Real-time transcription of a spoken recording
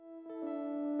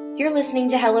You're listening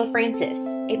to Hello Francis,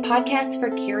 a podcast for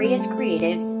curious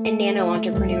creatives and nano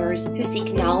entrepreneurs who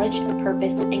seek knowledge,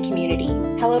 purpose, and community.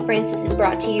 Hello Francis is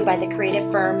brought to you by the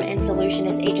creative firm and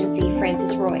solutionist agency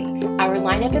Francis Roy. Our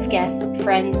lineup of guests,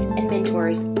 friends, and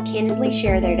mentors candidly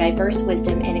share their diverse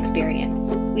wisdom and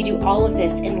experience. We do all of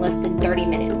this in less than 30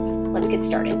 minutes. Let's get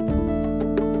started.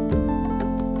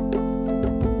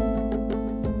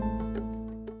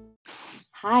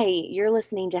 Hi, you're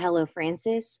listening to Hello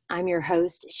Francis. I'm your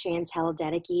host, Chantel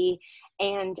Dedeke,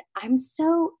 and I'm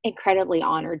so incredibly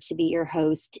honored to be your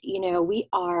host. You know, we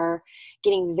are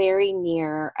getting very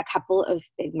near a couple of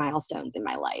big milestones in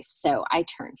my life. So I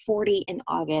turned 40 in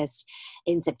August.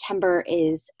 In September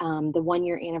is the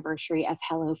 1-year anniversary of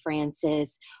Hello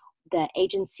Francis. The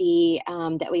agency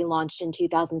that we launched in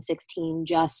 2016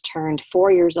 just turned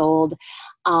 4 years old.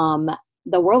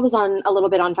 The world is a little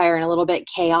bit on fire and a little bit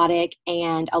chaotic,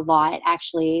 and a lot,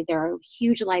 actually, there are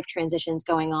huge life transitions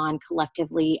going on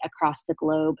collectively across the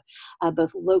globe,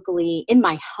 both locally in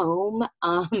my home,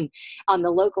 on the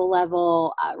local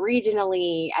level,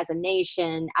 regionally, as a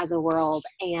nation, as a world.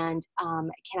 And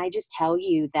can I just tell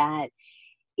you that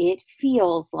it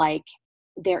feels like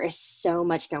there is so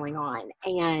much going on.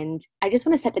 And I just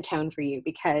want to set the tone for you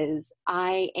because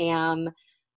I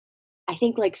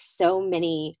think like so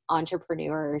many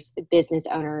entrepreneurs, business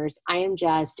owners,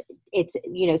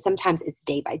 sometimes it's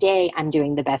day by day. I'm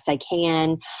doing the best I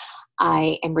can.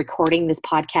 I am recording this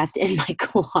podcast in my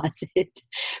closet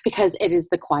because it is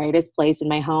the quietest place in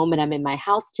my home, and I'm in my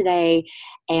house today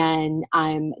and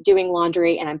I'm doing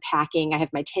laundry and I'm packing. I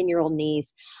have my 10-year-old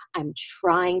niece. I'm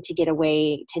trying to get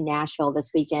away to Nashville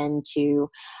this weekend to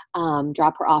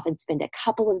drop her off and spend a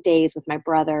couple of days with my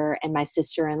brother and my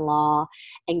sister-in-law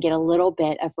and get a little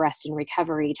bit of rest and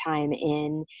recovery time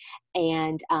in.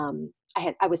 And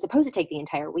I was supposed to take the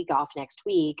entire week off next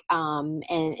week,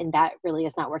 and that really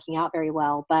is not working out very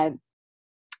well. But,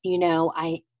 you know,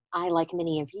 I, like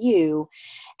many of you,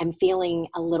 am feeling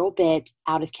a little bit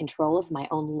out of control of my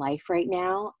own life right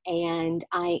now. And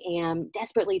I am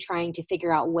desperately trying to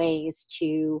figure out ways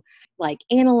to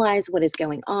analyze what is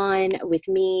going on with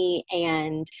me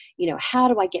and, how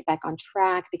do I get back on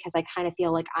track? Because I kind of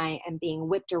feel like I am being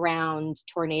whipped around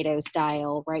tornado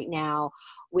style right now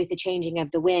with the changing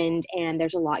of the wind, and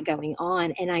there's a lot going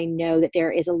on. And I know that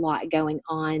there is a lot going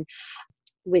on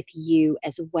with you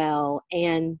as well.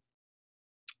 And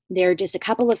there are just a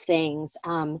couple of things.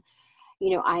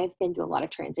 I've been through a lot of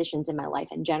transitions in my life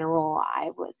in general. I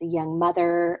was a young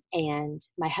mother, and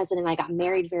my husband and I got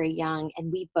married very young,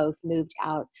 and we both moved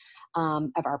out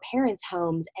of our parents'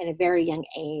 homes at a very young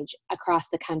age across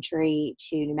the country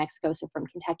to New Mexico. So from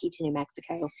Kentucky to New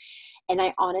Mexico. And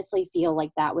I honestly feel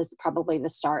like that was probably the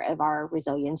start of our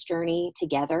resilience journey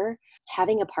together.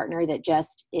 Having a partner that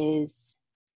just is,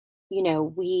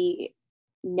 we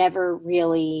never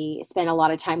really spent a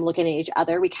lot of time looking at each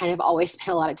other. We kind of always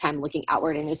spent a lot of time looking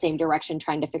outward in the same direction,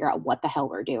 trying to figure out what the hell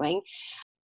we're doing.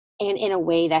 And in a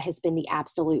way that has been the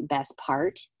absolute best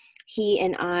part. He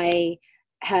and I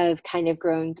have kind of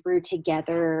grown through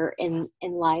together in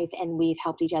life, and we've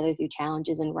helped each other through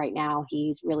challenges. And right now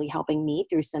he's really helping me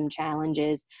through some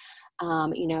challenges.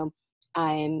 I've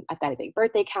got a big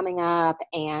birthday coming up,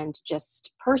 and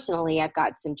just personally, I've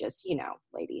got some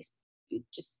ladies,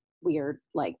 just weird,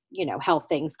 health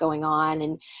things going on,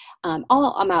 and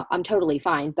I'm totally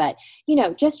fine. But,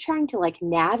 just trying to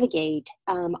navigate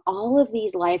all of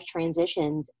these life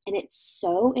transitions, and it's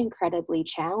so incredibly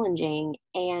challenging.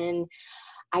 And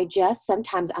I just,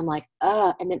 sometimes I'm like,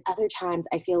 and then other times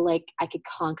I feel like I could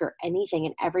conquer anything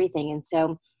and everything. And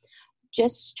so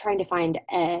just trying to find,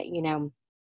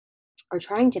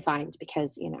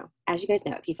 because, as you guys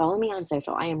know, if you follow me on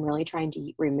social, I am really trying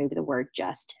to remove the word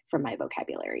just from my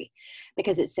vocabulary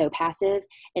because it's so passive.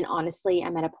 And honestly,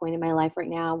 I'm at a point in my life right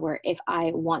now where if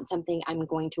I want something, I'm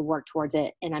going to work towards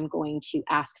it, and I'm going to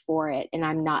ask for it. And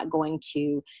I'm not going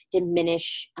to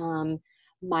diminish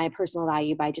my personal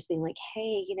value by just being like,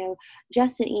 hey,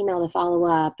 just an email to follow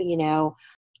up,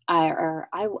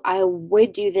 I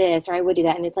would do this or I would do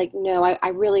that. And it's like, no, I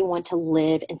really want to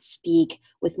live and speak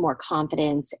with more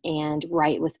confidence and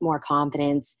write with more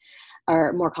confidence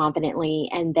or more confidently.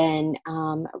 And then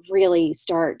really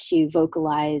start to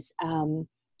vocalize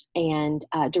and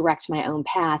direct my own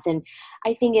path. And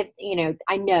I think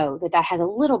I know that has a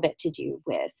little bit to do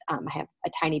with, I have a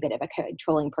tiny bit of a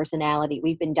controlling personality.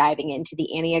 We've been diving into the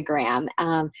Enneagram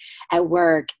at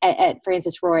work at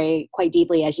Francis Roy quite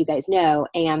deeply, as you guys know.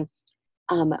 And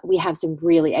we have some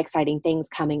really exciting things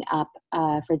coming up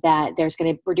for that.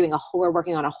 We're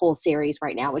working on a whole series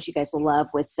right now, which you guys will love,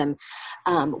 with some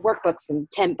workbooks and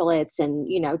templates and,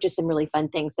 just some really fun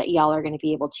things that y'all are going to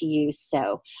be able to use.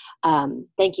 So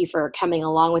thank you for coming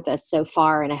along with us so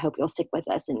far. And I hope you'll stick with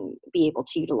us and be able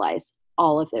to utilize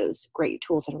all of those great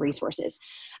tools and resources.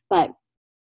 But,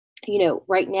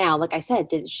 right now, like I said,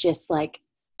 it's just like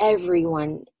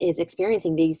everyone is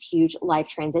experiencing these huge life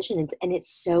transitions, and it's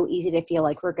so easy to feel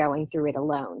like we're going through it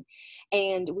alone.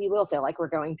 And we will feel like we're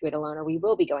going through it alone, or we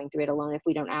will be going through it alone if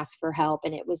we don't ask for help.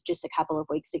 And it was just a couple of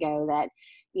weeks ago that,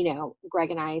 Greg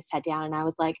and I sat down, and I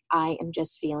was like, I am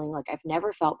just feeling like I've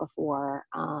never felt before.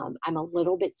 I'm a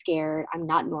little bit scared. I'm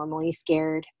not normally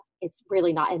scared. It's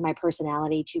really not in my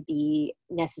personality to be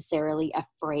necessarily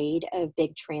afraid of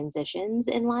big transitions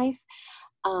in life.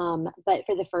 But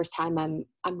for the first time,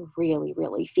 I'm really,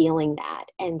 really feeling that.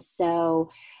 And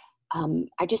so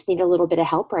I just need a little bit of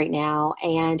help right now.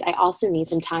 And I also need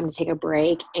some time to take a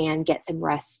break and get some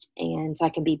rest, and so I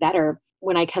can be better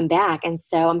when I come back. And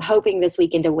so I'm hoping this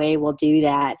weekend away will do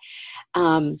that.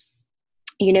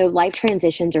 Life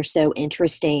transitions are so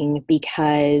interesting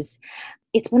because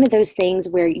it's one of those things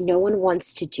where no one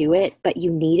wants to do it, but you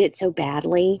need it so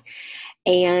badly.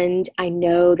 And I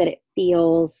know that it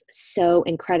feels so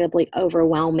incredibly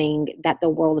overwhelming that the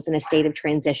world is in a state of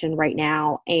transition right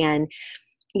now. And,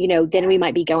 then we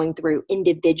might be going through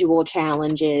individual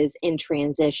challenges and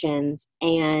transitions,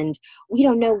 and we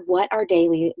don't know what our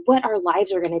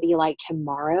lives are going to be like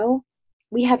tomorrow.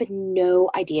 We have no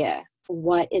idea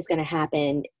what is going to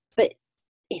happen, but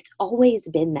it's always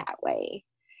been that way.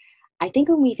 I think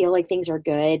when we feel like things are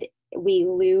good, we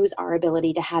lose our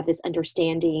ability to have this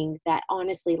understanding that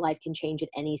honestly life can change at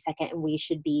any second, and we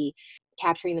should be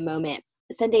capturing the moment.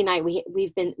 Sunday night,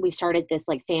 we've started this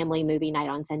like family movie night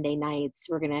on Sunday nights.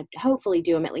 We're going to hopefully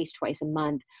do them at least twice a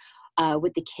month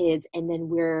with the kids. And then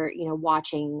we're,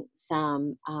 watching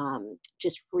some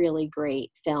just really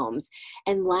great films.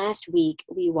 And last week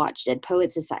we watched Dead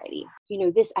Poets Society.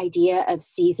 This idea of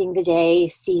seizing the day,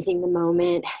 seizing the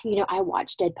moment. I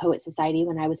watched Dead Poets Society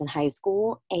when I was in high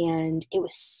school, and it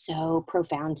was so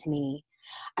profound to me.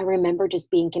 I remember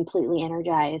just being completely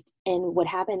energized. And what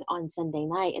happened on Sunday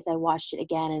night is I watched it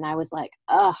again, and I was like,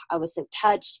 I was so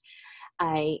touched.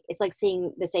 It's like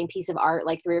seeing the same piece of art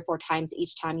like 3 or 4 times.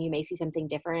 Each time you may see something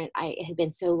different. It had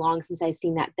been so long since I'd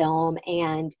seen that film,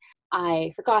 and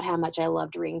I forgot how much I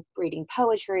loved reading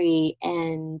poetry.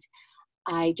 And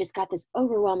I just got this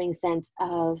overwhelming sense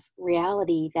of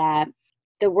reality that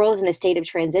the world is in a state of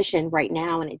transition right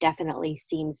now, and it definitely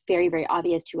seems very, very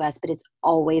obvious to us, but it's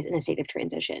always in a state of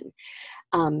transition.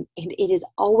 And it is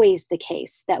always the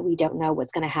case that we don't know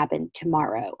what's going to happen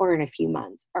tomorrow or in a few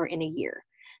months or in a year.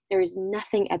 There is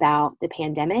nothing about the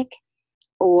pandemic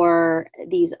or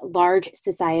these large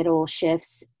societal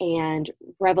shifts and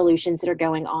revolutions that are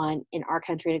going on in our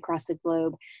country and across the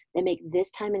globe that make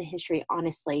this time in history,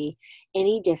 honestly,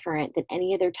 any different than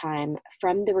any other time,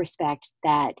 from the respect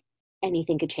that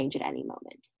anything could change at any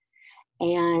moment.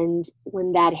 And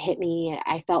when that hit me,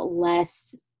 I felt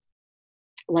less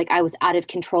like I was out of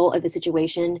control of the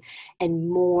situation and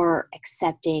more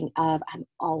accepting of I'm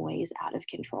always out of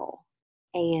control.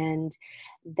 And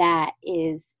that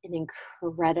is an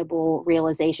incredible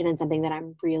realization, and something that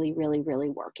I'm really, really, really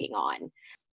working on.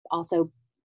 Also,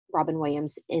 Robin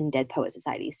Williams in Dead Poet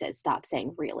Society says, stop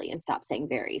saying really and stop saying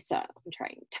very. So I'm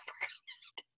trying to work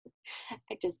on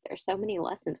that. There's so many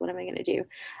lessons. What am I going to do?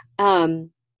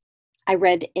 I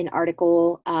read an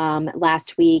article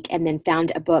last week, and then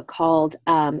found a book called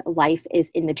Life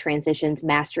is in the Transitions,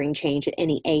 Mastering Change at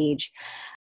Any Age.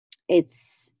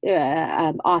 It's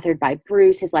authored by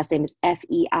Bruce. His last name is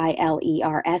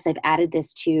Feilers. I've added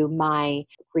this to my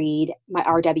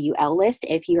RWL list.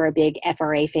 If you're a big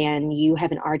FRA fan, you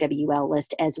have an RWL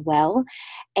list as well.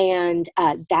 And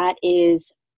that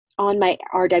is on my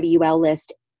RWL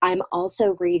list. I'm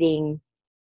also reading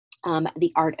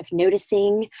The Art of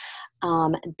Noticing.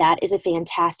 That is a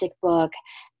fantastic book.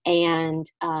 And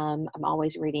I'm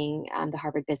always reading the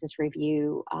Harvard Business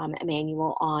Review a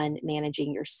manual on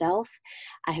managing yourself.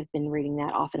 I have been reading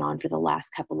that off and on for the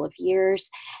last couple of years.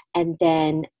 And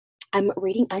then I'm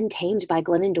reading Untamed by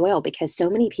Glennon Doyle because so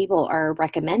many people are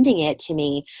recommending it to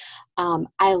me.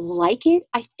 I like it,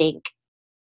 I think.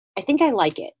 I think I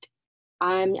like it.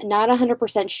 I'm not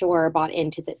 100% sure bought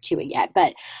into it yet,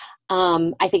 but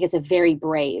I think it's a very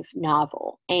brave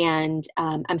novel, and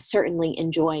I'm certainly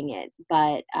enjoying it.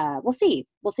 But we'll see.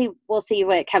 We'll see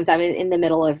what comes. I'm in the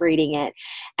middle of reading it,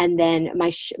 and then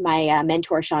my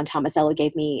mentor Sean Tomasello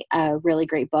gave me a really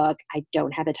great book. I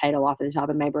don't have the title off the top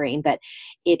of my brain, but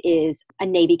it is a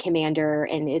Navy commander,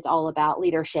 and it's all about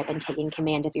leadership and taking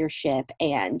command of your ship.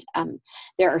 And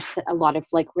there are a lot of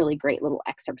like really great little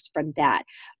excerpts from that.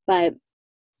 But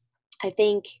I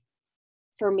think,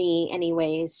 for me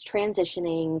anyways,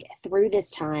 transitioning through this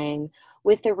time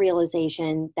with the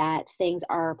realization that things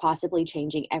are possibly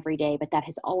changing every day, but that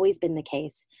has always been the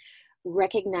case,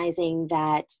 recognizing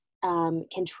that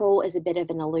control is a bit of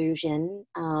an illusion.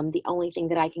 The only thing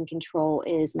that I can control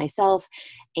is myself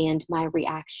and my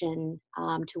reaction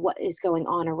to what is going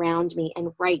on around me. And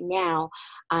right now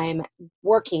I'm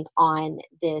working on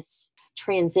this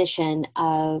transition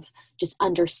of just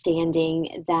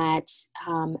understanding that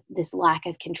this lack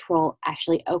of control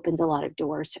actually opens a lot of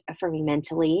doors for me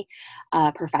mentally,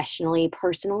 professionally,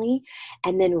 personally,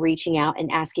 and then reaching out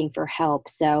and asking for help.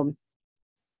 So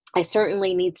I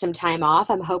certainly need some time off.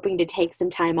 I'm hoping to take some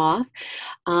time off.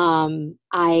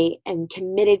 I am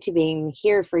committed to being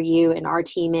here for you, and our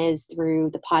team is,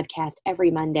 through the podcast every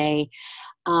Monday.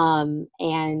 And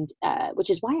which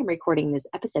is why I'm recording this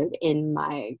episode in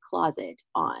my closet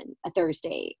on a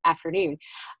Thursday afternoon.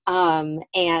 And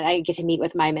I get to meet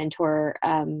with my mentor,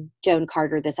 Joan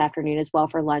Carter, this afternoon as well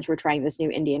for lunch. We're trying this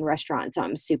new Indian restaurant, so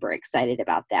I'm super excited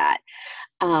about that.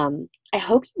 I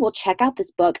hope you will check out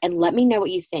this book and let me know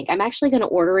what you think. I'm actually going to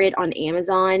order it on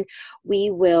Amazon.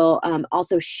 We will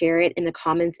also share it in the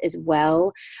comments as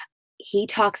well. He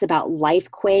talks about life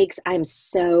quakes. I'm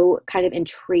so kind of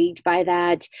intrigued by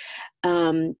that,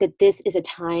 that this is a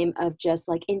time of just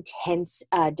like intense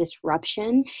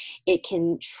disruption. It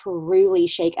can truly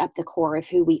shake up the core of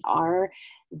who we are.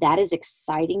 That is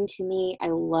exciting to me. I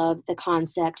love the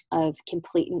concept of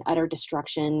complete and utter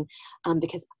destruction,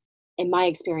 because in my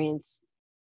experience,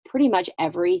 pretty much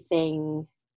everything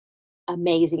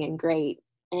amazing and great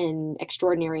and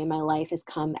extraordinary in my life has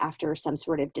come after some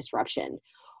sort of disruption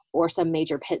or some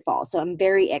major pitfall. So I'm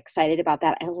very excited about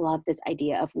that. I love this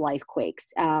idea of life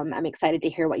quakes. I'm excited to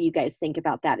hear what you guys think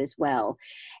about that as well.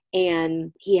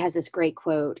 And he has this great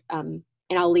quote, and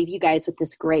I'll leave you guys with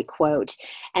this great quote,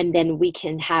 and then we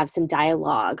can have some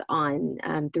dialogue on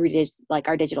through like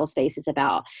our digital spaces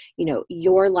about,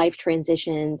 your life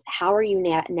transitions. How are you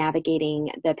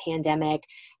navigating the pandemic?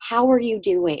 How are you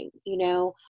doing?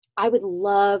 I would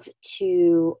love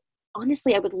to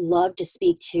Honestly, I would love to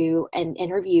speak to and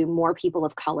interview more people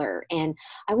of color. And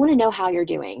I want to know how you're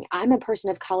doing. I'm a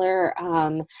person of color,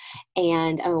 and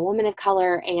I'm a woman of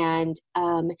color. And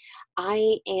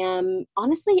I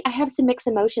have some mixed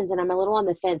emotions and I'm a little on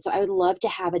the fence. So I would love to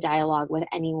have a dialogue with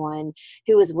anyone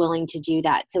who is willing to do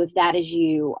that. So if that is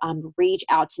you, reach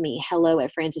out to me,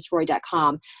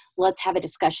 hello@francisroy.com. Let's have a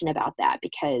discussion about that,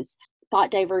 because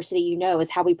thought diversity,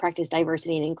 is how we practice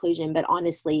diversity and inclusion. But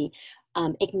honestly,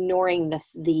 ignoring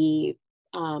the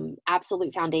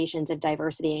absolute foundations of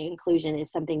diversity and inclusion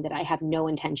is something that I have no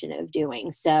intention of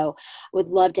doing. So would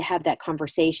love to have that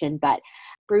conversation. But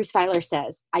Bruce Feiler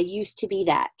says, I used to be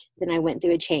that. Then I went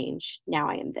through a change. Now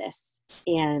I am this.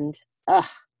 And I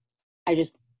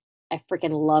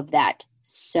freaking love that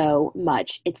so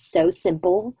much. It's so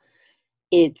simple.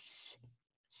 It's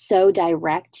so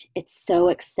direct. It's so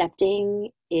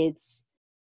accepting. It's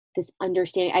this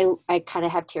understanding. I kind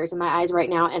of have tears in my eyes right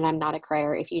now, and I'm not a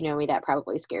crier. If you know me, that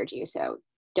probably scared you. So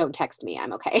don't text me.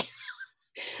 I'm okay.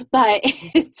 But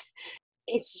it's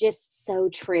just so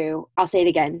true. I'll say it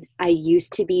again. I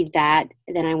used to be that.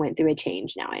 Then I went through a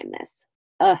change. Now I am this.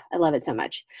 I love it so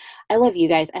much. I love you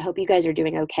guys. I hope you guys are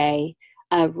doing okay.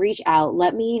 Reach out.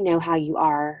 Let me know how you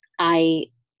are.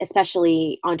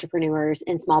 Especially entrepreneurs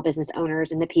and small business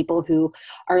owners and the people who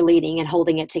are leading and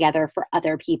holding it together for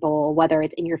other people, whether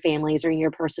it's in your families or in your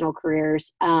personal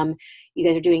careers. You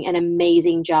guys are doing an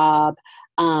amazing job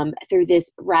through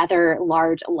this rather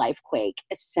large life quake.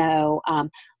 So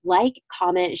like,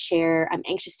 comment, share. I'm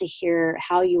anxious to hear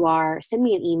how you are. Send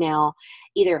me an email,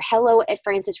 either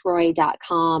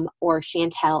hello@francisroy.com or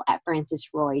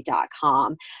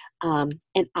chantel@francisroy.com. And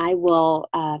I will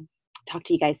talk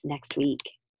to you guys next week.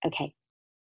 Okay.